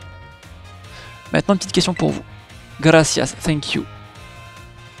langues. Maintenant, une petite question pour vous. Gracias, thank you.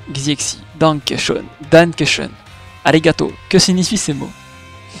 Xiexi, dankeschön, dankeschön, arigato. Que signifient ces mots?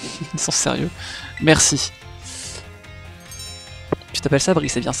 Ils sont sérieux. Merci. Tu t'appelles Sabri,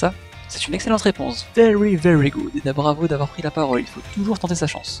 c'est bien ça? C'est une excellente réponse. Very, very good. Et bravo d'avoir pris la parole. Il faut toujours tenter sa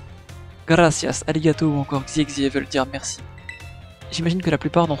chance. Gracias, arigato ou encore xiexi veulent dire merci. J'imagine que la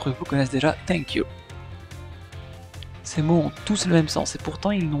plupart d'entre vous connaissent déjà thank you. Ces mots ont tous le même sens et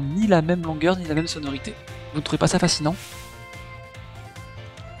pourtant ils n'ont ni la même longueur ni la même sonorité. Vous ne trouvez pas ça fascinant?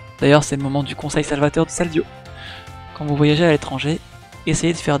 D'ailleurs, c'est le moment du conseil salvateur de Salvio. Quand vous voyagez à l'étranger,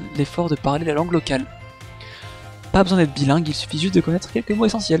 essayez de faire l'effort de parler la langue locale. Pas besoin d'être bilingue, il suffit juste de connaître quelques mots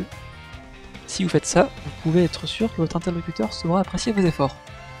essentiels. Si vous faites ça, vous pouvez être sûr que votre interlocuteur saura apprécier vos efforts.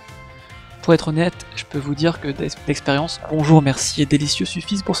 Pour être honnête, je peux vous dire que d'expérience, bonjour, merci et délicieux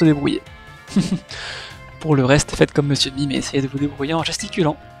suffisent pour se débrouiller. Pour le reste, faites comme Monsieur Mime et essayez de vous débrouiller en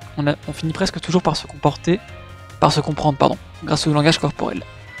gesticulant. On finit presque toujours par se comprendre, pardon, grâce au langage corporel.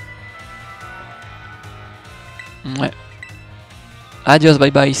 Ouais. Adios, bye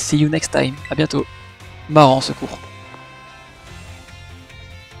bye, see you next time, à bientôt. Marrant ce cours.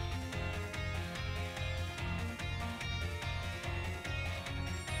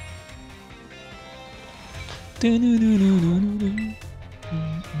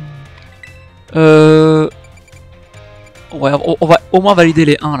 Ouais, on va au moins valider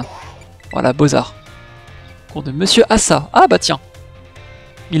les 1 là. Voilà, Beaux-Arts. Cours de Monsieur Assa. Ah bah tiens.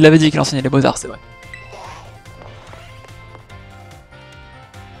 Il l'avait dit qu'il enseignait les Beaux-Arts, c'est vrai.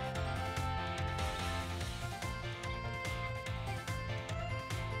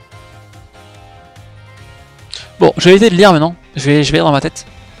 Bon, je vais éviter de lire maintenant. Je vais lire dans ma tête.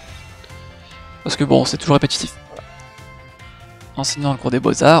 Parce que bon, c'est toujours répétitif. Voilà. Enseignant le cours des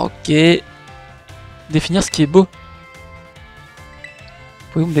Beaux-Arts, ok. Définir ce qui est beau.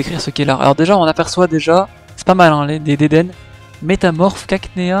 Pouvez-vous me décrire ce qui est là? Alors déjà, on aperçoit déjà, c'est pas mal, hein, des dédènes. Métamorphe,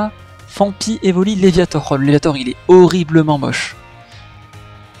 Cacnea, Fampi, Evoli, Léviator. Oh, le Léviator, il est horriblement moche.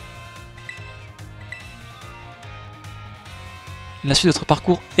 La suite de notre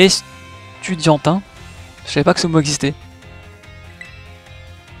parcours estudiantin. Je savais pas que ce mot existait.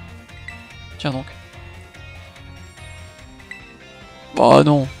 Tiens donc. Oh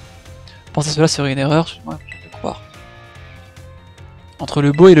non. Penser cela serait une erreur, je peux croire. Entre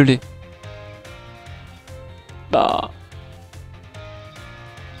le beau et le laid. Bah...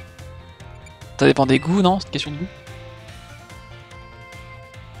 Ça dépend des goûts, non? C'est une question de goût.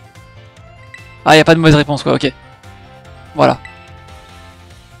 Ah, y a pas de mauvaise réponse, quoi, ok. Voilà.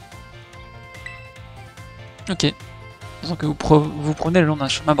 Ok. Disons que vous prenez le long d'un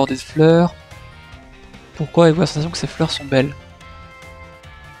chemin bordé de fleurs. Pourquoi avez-vous la sensation que ces fleurs sont belles?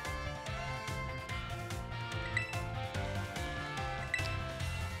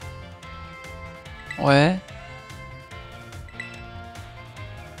 Ouais.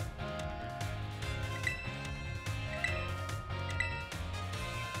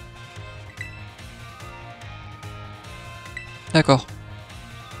 D'accord.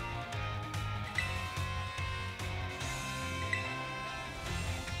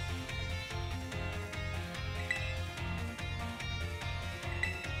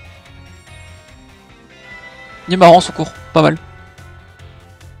 Il est marrant ce cours, pas mal.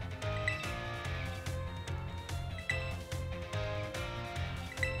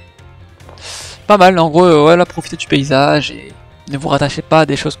 Pas mal, en gros, voilà, profitez du paysage et ne vous rattachez pas à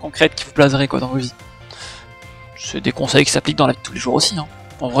des choses concrètes qui vous plaiseraient quoi dans vos vies. C'est des conseils qui s'appliquent dans la vie de tous les jours aussi. Hein.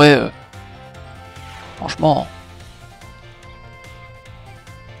 En vrai, franchement,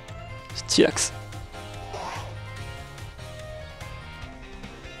 stylax.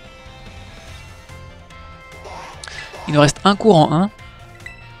 Il nous reste un cours en 1.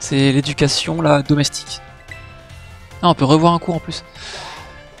 C'est l'éducation là domestique. Ah, on peut revoir un cours en plus.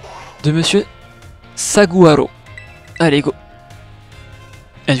 De monsieur Saguaro. Allez, go.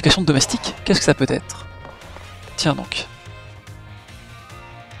 Éducation domestique, qu'est-ce que ça peut être? Tiens donc.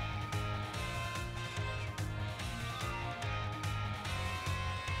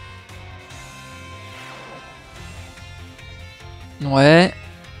 Ouais.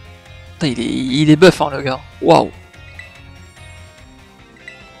 Putain, il est buff hein le gars. Waouh.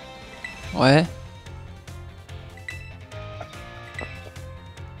 Ouais.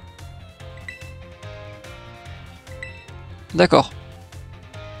 D'accord.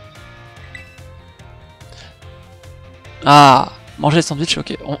 Ah, manger le sandwich,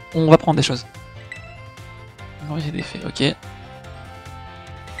 ok. On va prendre des choses. Nourrir des faits, ok.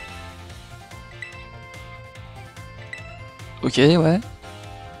 Ok, ouais.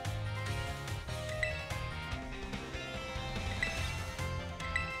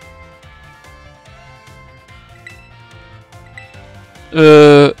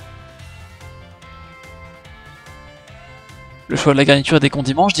 Le choix de la garniture et des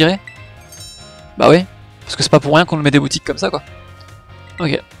condiments, je dirais. Bah oui. Parce que c'est pas pour rien qu'on le met des boutiques comme ça, quoi.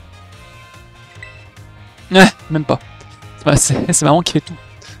 Ok. Ouais, même pas. C'est maman qui fait tout.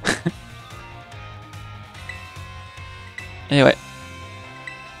 Et ouais.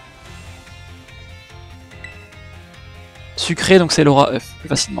 Sucré, donc c'est l'aura œuf, plus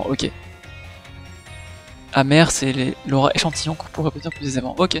facilement, ok. Amer, c'est l'aura échantillon qu'on pourrait obtenir plus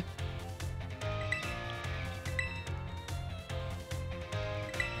aisément, ok.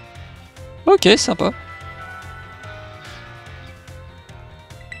 Ok, sympa.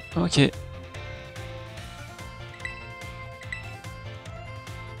 Ok.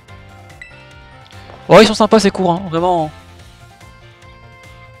 Oh, ils sont sympas ces cours, hein, vraiment.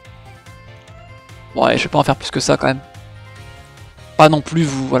 Bon, ouais, je vais pas en faire plus que ça quand même. Pas non plus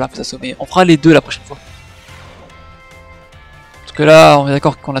voilà, vous assommer. On fera les deux la prochaine fois. Parce que là, on est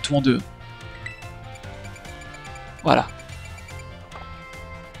d'accord qu'on a tout en deux. Voilà.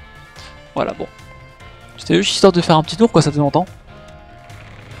 Voilà, bon. C'était juste histoire de faire un petit tour, quoi, ça fait longtemps.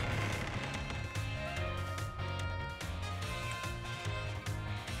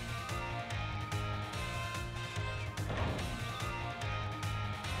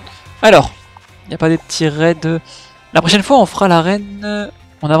 Alors, il n'y a pas des petits raids. La prochaine fois, on fera la reine.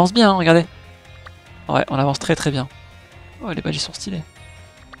 On avance bien, hein, regardez. Ouais, on avance très très bien. Oh, les badges sont stylés.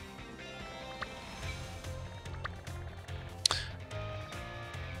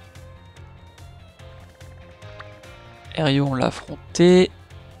 Rio, on l'a affronté.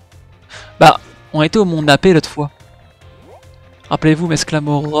 Bah, on était au monde nappé l'autre fois. Rappelez-vous,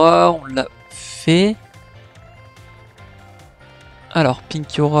 Mesclamora, on l'a fait. Alors,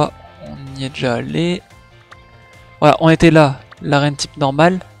 Pinkiora, on y est déjà allé. Voilà, on était là, l'arène type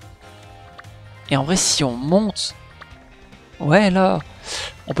normale. Et en vrai, si on monte... Ouais, là,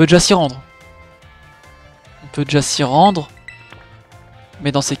 on peut déjà s'y rendre. On peut déjà s'y rendre.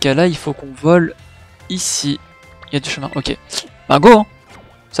 Mais dans ces cas-là, il faut qu'on vole ici. Il y a du chemin, ok. Bah go, hein.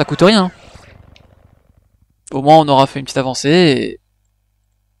 Ça coûte rien. Hein. Au moins, on aura fait une petite avancée et...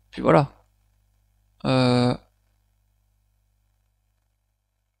 Puis voilà.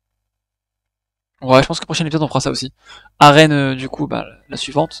 Ouais, je pense que prochain épisode on fera ça aussi. Arène, du coup, bah, la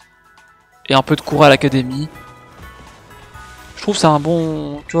suivante. Et un peu de cours à l'académie. Je trouve ça un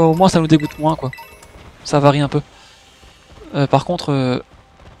bon... Tu vois, au moins ça nous dégoûte moins, quoi. Ça varie un peu. Par contre...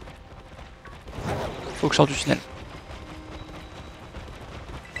 faut que je sorte du tunnel.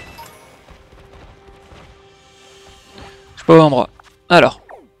 Je suis pas au endroit. Alors.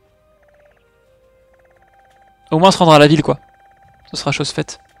 Au moins se rendre à la ville, quoi. Ce sera chose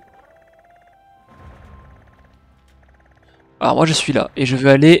faite. Alors moi je suis là. Et je veux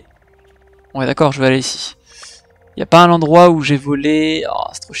aller... Ouais d'accord, je vais aller ici. Y a pas un endroit où j'ai volé... Oh,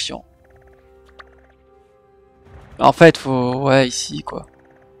 c'est trop chiant. En fait, faut... Ouais, ici, quoi.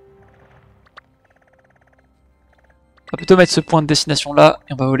 On va plutôt mettre ce point de destination là,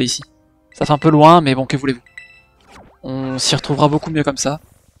 et on va voler ici. Ça fait un peu loin, mais bon, que voulez-vous. On s'y retrouvera beaucoup mieux comme ça.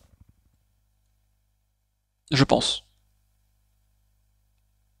 Je pense.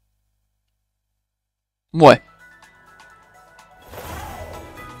 Ouais.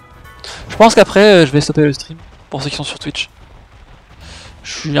 Je pense qu'après, je vais stopper le stream, pour ceux qui sont sur Twitch.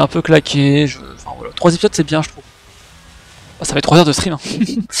 Je suis un peu claqué, enfin voilà. 3 épisodes c'est bien, je trouve. Oh, ça fait 3 heures de stream, hein.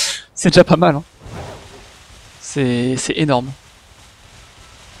 C'est déjà pas mal, hein. C'est énorme.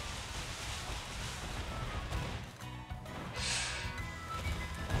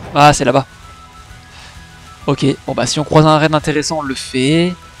 Ah, c'est là-bas. Ok, bon bah si on croise un raid intéressant, on le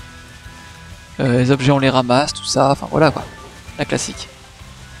fait. Les objets, on les ramasse, tout ça, enfin voilà quoi. La classique.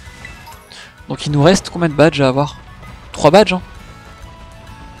 Donc il nous reste combien de badges à avoir? 3 badges, hein.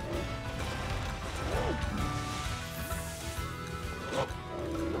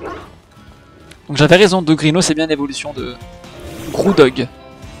 Donc j'avais raison, de Grino c'est bien une évolution de Groudog.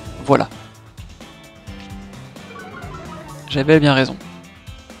 Voilà. J'avais bien raison.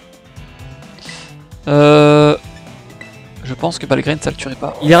 Je pense que Balgrain ça le tuerait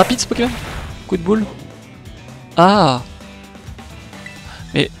pas. Il est rapide ce Pokémon? Coup de boule? Ah!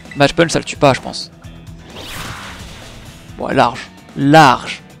 Mais Match Punch ça le tue pas, je pense. Bon, large.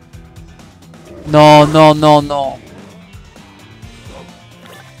 Large! Non, non, non, non!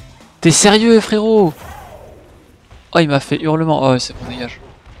 T'es sérieux, frérot? Oh, il m'a fait hurlement. Oh, c'est bon, dégage.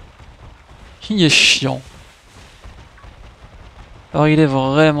 Il est chiant. Alors, il est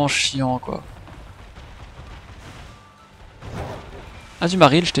vraiment chiant, quoi. Ah, du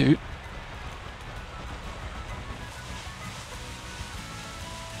Maril, je t'ai vu.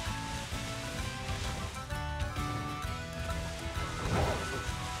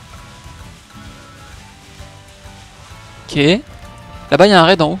 Ok. Là-bas, il y a un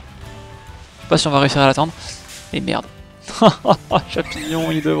raid en haut. Je sais pas si on va réussir à l'attendre. Et merde.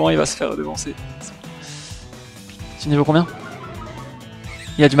 Champignon, il est devant, il va se faire devancer. Tu niveau combien?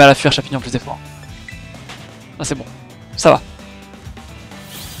 Il a du mal à fuir, Champignon, plus d'efforts. Ah, c'est bon. Ça va.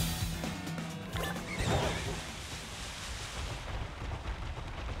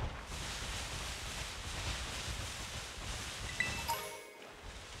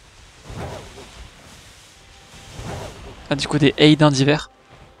 Ah, du coup, des Aidins d'hiver.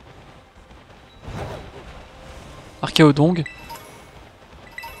 Archaodong.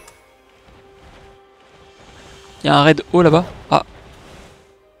 Il y a un raid haut là-bas. Ah.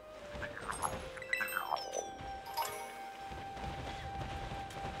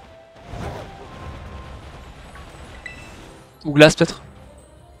 Ou glace peut-être.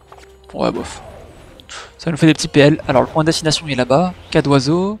 Ouais, bof. Ça nous fait des petits PL. Alors le point de destination il est là-bas. Cas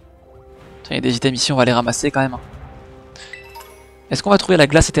d'oiseau. Il y a des items ici, on va les ramasser quand même. Est-ce qu'on va trouver la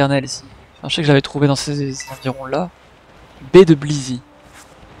glace éternelle ici? Enfin, je sais que j'avais trouvé dans ces environs là. Baie de Blizzy.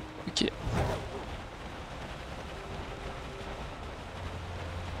 Ok.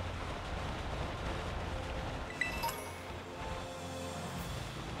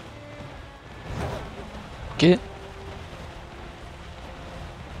 Ok.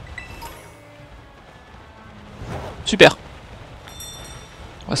 Super.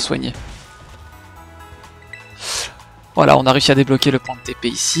 On va se soigner. Voilà, on a réussi à débloquer le point de TP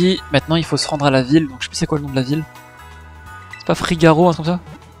ici. Maintenant, il faut se rendre à la ville. Donc, je sais plus c'est quoi le nom de la ville. C'est pas Frigaro, un truc comme ça?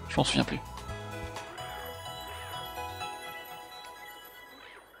 Je m'en souviens plus.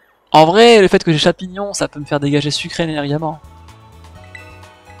 En vrai, le fait que j'ai champignon, ça peut me faire dégager sucré énergiquement.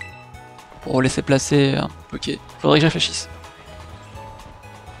 Pour laisser placer un... Ok, faudrait que je réfléchisse.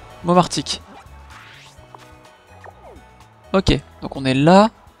 Momartic. Ok, donc on est là.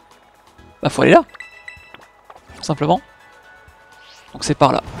 Bah faut aller là. Tout simplement. Donc c'est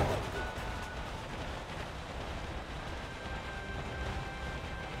par là.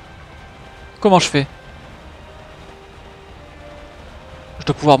 Comment je fais? Je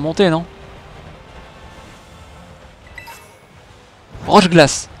dois pouvoir monter, non? Roche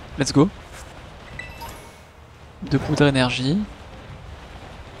glace. Let's go. de poudre énergie.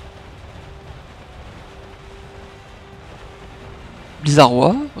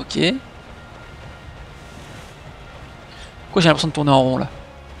 Blizzardois, ok. Pourquoi j'ai l'impression de tourner en rond là?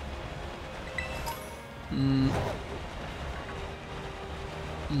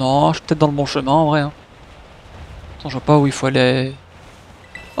 Non, je suis peut-être dans le bon chemin en vrai. Hein. Attends, je vois pas où il faut aller.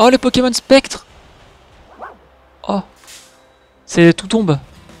 Oh, le Pokémon Spectre! Oh! C'est tout tombe.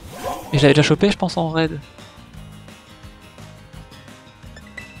 Et je l'avais déjà chopé, je pense, en raid.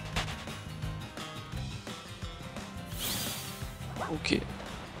 Ok.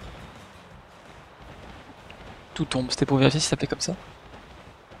 Tout tombe, c'était pour vérifier si ça s'appelait comme ça.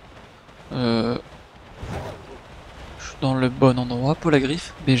 Je suis dans le bon endroit, Paul à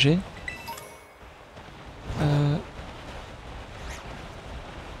griffe, BG.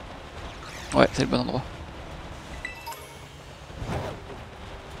 Ouais, c'est le bon endroit.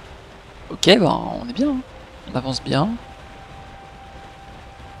 Ok, bah on est bien, hein. On avance bien.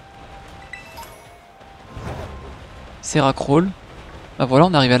 Sera crawl. Bah voilà,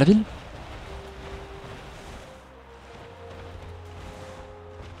 on est arrivé à la ville.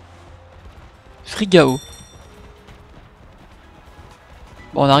 Frigao.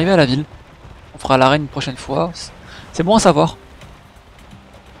 Bon, on est arrivé à la ville. On fera l'arène une prochaine fois. C'est bon à savoir.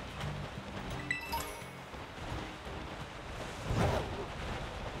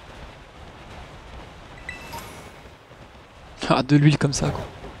 Ah, de l'huile comme ça, quoi. En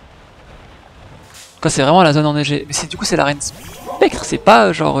tout cas, c'est vraiment la zone enneigée. Mais du coup, c'est l'arène spectre, c'est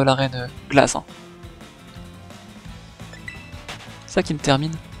pas genre l'arène glace. Hein. C'est ça qui me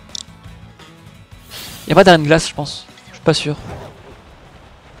termine. Y'a pas d'arène glace, je pense. Je suis pas sûr.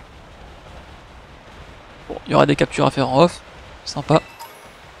 Bon, il y aura des captures à faire en off. Sympa.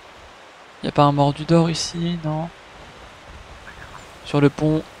 Y'a pas un mordu d'or ici, non. Sur le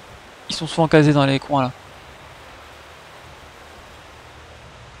pont. Ils sont souvent casés dans les coins là.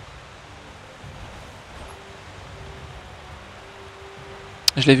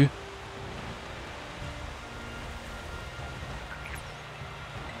 Je l'ai vu.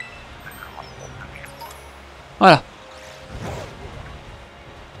 Voilà.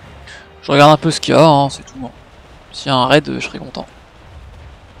 Je regarde un peu ce qu'il y a, hein, c'est tout. Hein. S'il y a un raid, je serai content.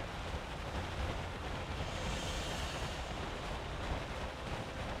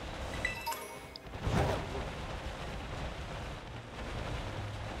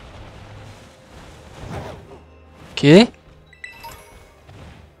 Ok.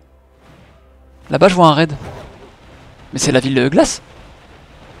 Là-bas, je vois un raid. Mais c'est la ville de glace.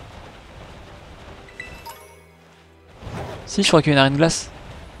 Si, je crois qu'il y a une arène glace.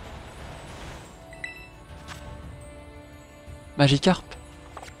 Magikarp.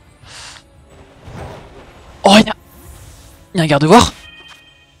 Oh, il y a un garde-voir.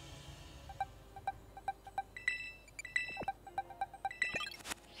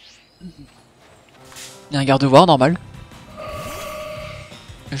 Il y a un garde-voir, normal.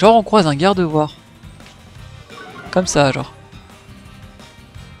 Genre, on croise un garde-voir. Comme ça, genre.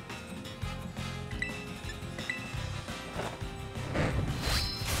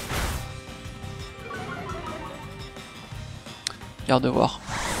 Garde-voir.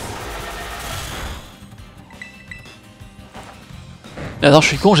 Mais attends, je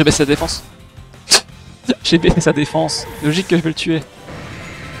suis con, j'ai baissé sa défense. J'ai baissé sa défense. Logique que je vais le tuer.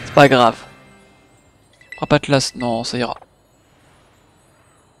 C'est pas grave. Frappe Atlas, non, ça ira.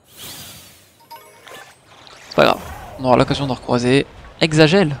 C'est pas grave. On aura l'occasion de recroiser.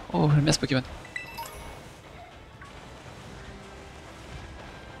 Exagèle. Oh, j'aime bien ce Pokémon.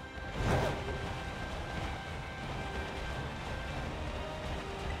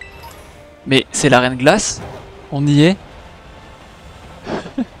 Mais c'est l'arène glace. On y est.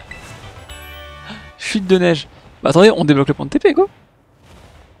 Chute de neige. Bah attendez, on débloque le point de TP, quoi.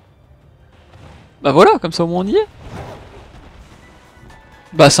 Bah voilà, comme ça au moins on y est.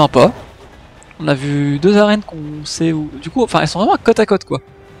 Bah sympa. On a vu deux arènes qu'on sait où. Du coup, enfin elles sont vraiment côte à côte, quoi.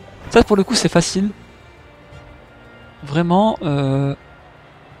 Ça pour le coup c'est facile. Vraiment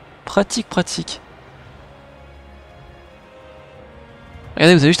pratique, pratique.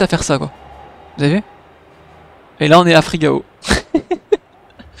 Regardez, vous avez juste à faire ça, quoi. Vous avez vu? Et là on est à Frigao.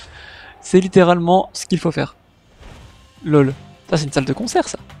 C'est littéralement ce qu'il faut faire. Lol. Ça c'est une salle de concert,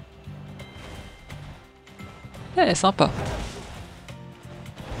 ça. Eh, sympa.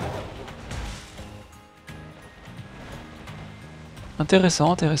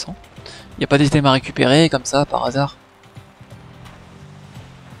 Intéressant, intéressant. Y a pas d'items à récupérer comme ça par hasard.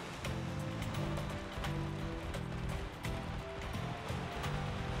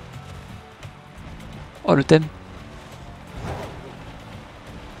 Oh, le thème.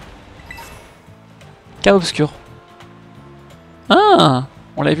 Cave obscur.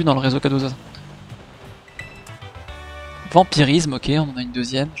 On l'avait vu dans le réseau cadeau. Vampirisme, ok, on en a une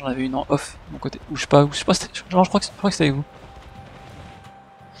deuxième. J'en avais une en off de mon côté. Ou je sais pas, genre, je crois que c'était avec vous.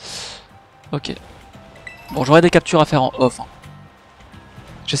 Ok. Bon, j'aurai des captures à faire en off. Hein.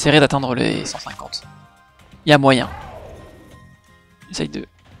 J'essaierai d'atteindre les 150. Il y a moyen. Essaye de...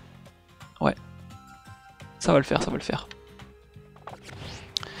 Ouais. Ça va le faire, ça va le faire.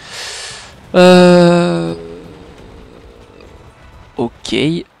 Ok.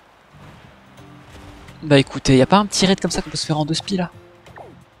 Bah écoutez, y a pas un petit raid comme ça qu'on peut se faire en 2 spi là?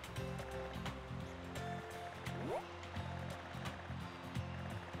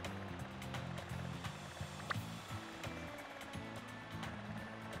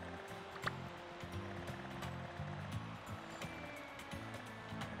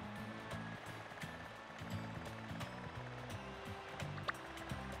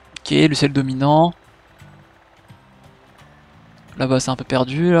 Ok, le ciel dominant. Là-bas c'est un peu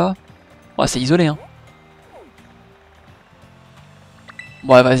perdu là. Ouais, c'est isolé hein.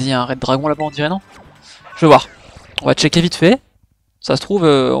 Ouais, vas-y, un raid dragon là-bas, on dirait non? Je vais voir. On va checker vite fait. Ça se trouve,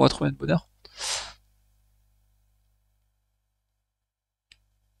 on va trouver une bonne heure.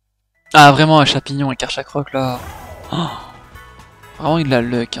 Ah, vraiment, un champignon, un karchakroc là. Oh, vraiment, il a le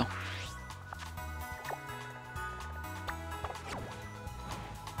luck. Hein.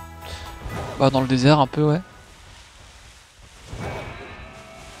 Bah, dans le désert, un peu, ouais.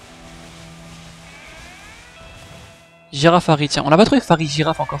 Girafe Harry, tiens, on n'a pas trouvé Harry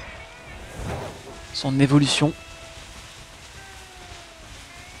Girafe encore. Son évolution.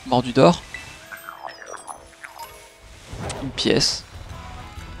 Mordu d'or. Une pièce.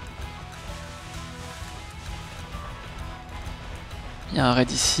 Il y a un raid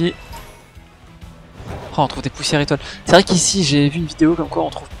ici. Oh, on trouve des poussières étoiles. C'est vrai qu'ici, j'ai vu une vidéo comme quoi on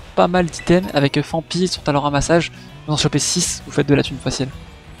trouve pas mal d'items avec Fampi sur talent ramassage. Vous en chopez 6, vous faites de la thune facile.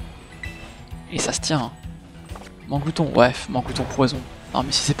 Et ça se tient. Hein. Mangouton, ouais, mangouton poison. Non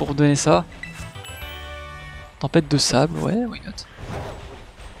mais si c'est pour donner ça... Tempête de sable, ouais, why not.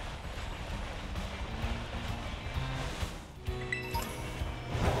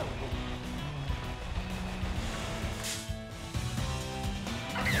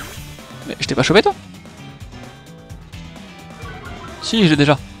 Mais je t'ai pas chopé toi? Si, je l'ai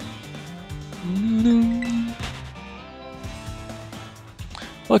déjà.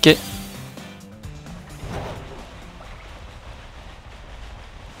 Ok.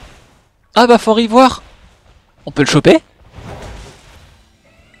 Ah bah faut y voir. On peut le choper?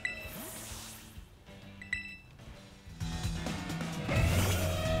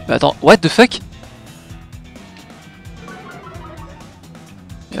 Bah attends, what the fuck?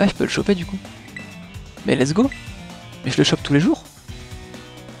 Mais ouais, je peux le choper du coup. Mais let's go. Mais je le chope tous les jours.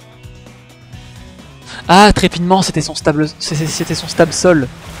 Ah, trépinement, c'était son stable, c'était son stab sol.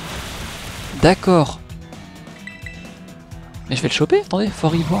 D'accord. Mais je vais le choper, attendez,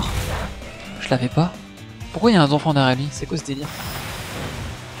 faut y voir. Je l'avais pas. Pourquoi il y a un enfant derrière lui? C'est quoi ce délire?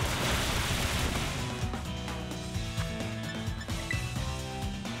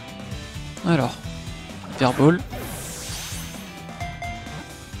 Alors, Verball.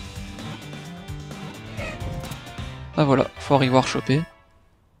 Ah voilà, faut y voir choper.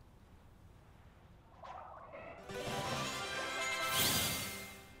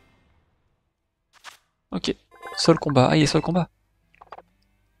 Ok, seul combat. Ah, il est seul combat.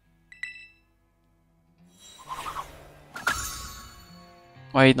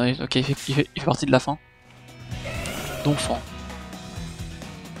 Ouais, non, ok, il fait partie de la fin. Donc fin.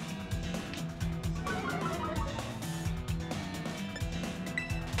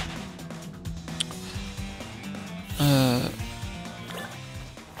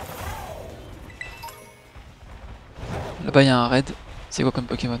 Là-bas il y a un raid. C'est quoi comme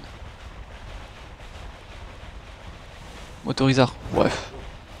Pokémon? Motorizard. Bref.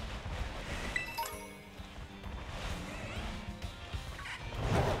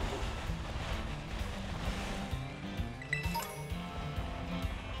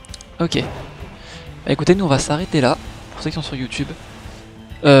 Ok. Bah écoutez, nous on va s'arrêter là. Pour ceux qui sont sur YouTube.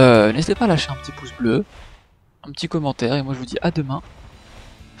 N'hésitez pas à lâcher un petit pouce bleu. Un petit commentaire. Et moi je vous dis à demain.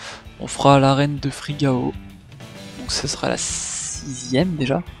 On fera l'arène de Frigao. Donc ce sera la 6ème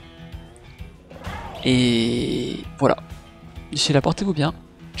déjà. Et voilà. D'ici là, portez-vous bien.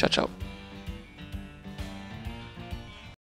 Ciao ciao.